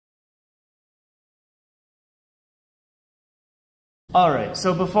Alright,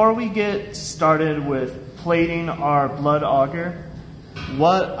 so before we get started with plating our blood auger,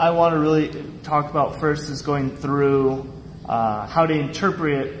 what I want to really talk about first is going through how to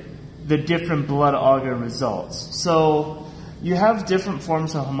interpret the different blood auger results. So you have different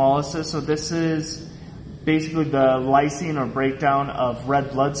forms of hemolysis. So this is basically the lysing or breakdown of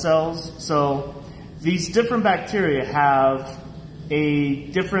red blood cells. So these different bacteria have a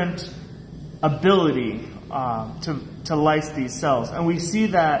different ability to lyse these cells, and we see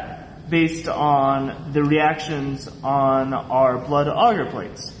that based on the reactions on our blood auger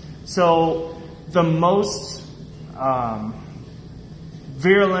plates. So the most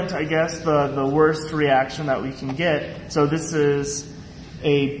virulent, I guess, the worst reaction that we can get, so this is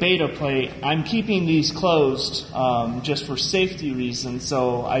a beta plate. I'm keeping these closed just for safety reasons,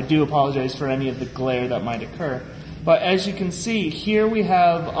 so I do apologize for any of the glare that might occur. But as you can see, here we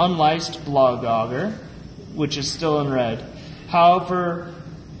have unlysed blood auger, which is still in red. However,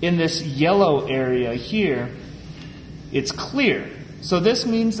 in this yellow area here, it's clear. So this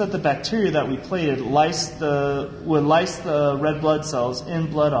means that the bacteria that we plated would lyse the red blood cells in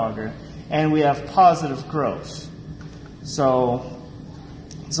blood auger, and we have positive growth. So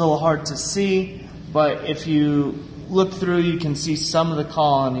it's a little hard to see, but if you look through, you can see some of the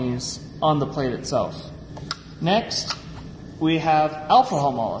colonies on the plate itself. Next, we have alpha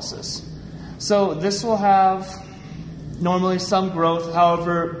hemolysis. So this will have normally some growth,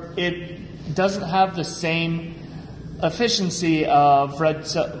 however, it doesn't have the same efficiency of red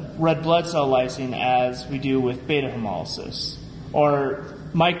blood cell lysing as we do with beta hemolysis, or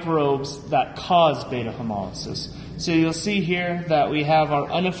microbes that cause beta hemolysis. So you'll see here that we have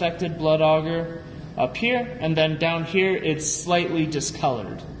our unaffected blood auger up here, and then down here it's slightly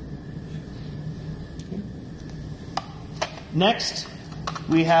discolored. Next,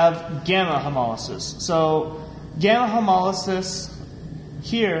 we have gamma hemolysis. So gamma hemolysis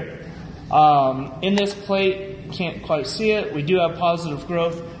here, in this plate, can't quite see it, we do have positive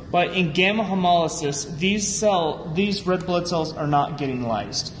growth, but in gamma hemolysis, these red blood cells are not getting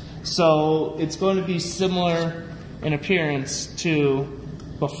lysed. So it's going to be similar in appearance to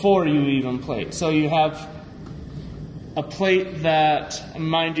before you even plate. So you have a plate that,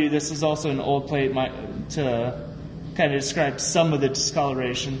 mind you, this is also an old plate to kind of describe some of the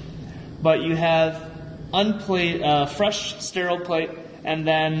discoloration, but you have fresh sterile plate, and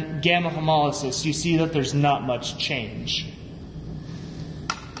then gamma hemolysis. You see that there's not much change.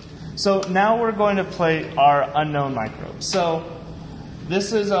 So now we're going to plate our unknown microbes. So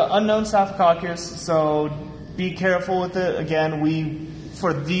this is an unknown staphylococcus, so be careful with it. Again,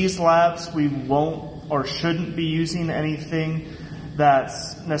 for these labs, we won't or shouldn't be using anything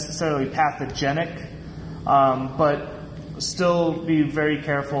that's necessarily pathogenic. But still be very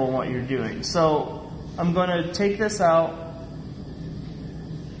careful in what you're doing. So I'm going to take this out,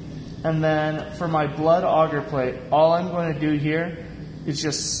 and then for my blood auger plate, all I'm going to do here is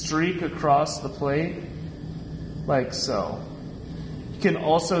just streak across the plate like so. You can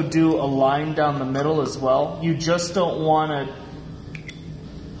also do a line down the middle as well. You just don't want to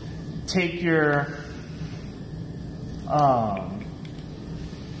take your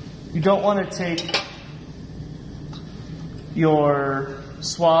your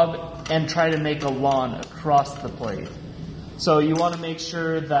swab and try to make a lawn across the plate. So you want to make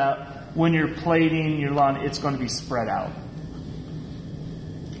sure that when you're plating your lawn, it's going to be spread out.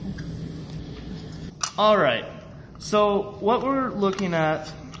 Alright, so what we're looking at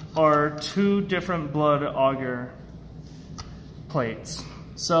are two different blood auger plates.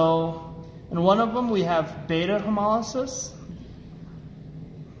 So in one of them we have beta hemolysis.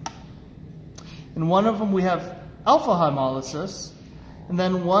 In one of them we have alpha hemolysis, and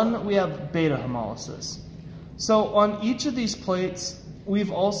then one we have beta hemolysis. So on each of these plates,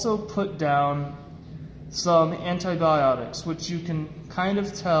 we've also put down some antibiotics, which you can kind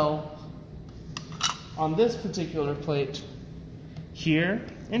of tell on this particular plate here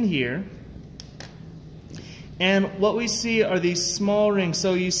and here. And what we see are these small rings.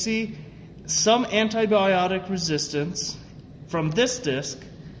 So you see some antibiotic resistance from this disc.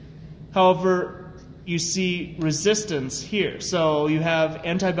 However, you see resistance here. So you have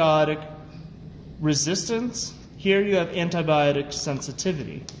antibiotic resistance. Here you have antibiotic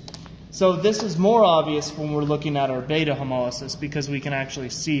sensitivity. So this is more obvious when we're looking at our beta hemolysis because we can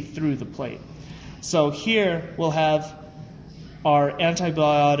actually see through the plate. So here we'll have our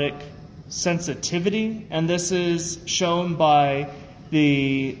antibiotic sensitivity, and this is shown by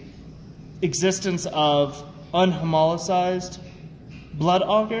the existence of unhemolyzed blood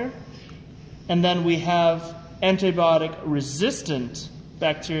auger. And then we have antibiotic-resistant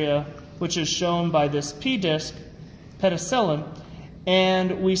bacteria, which is shown by this P disc, penicillin.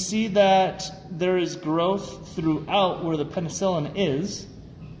 And we see that there is growth throughout where the penicillin is,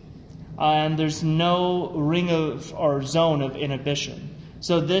 and there's no ring of or zone of inhibition.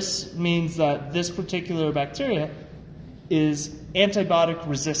 So this means that this particular bacteria is antibiotic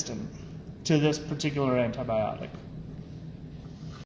resistant to this particular antibiotic.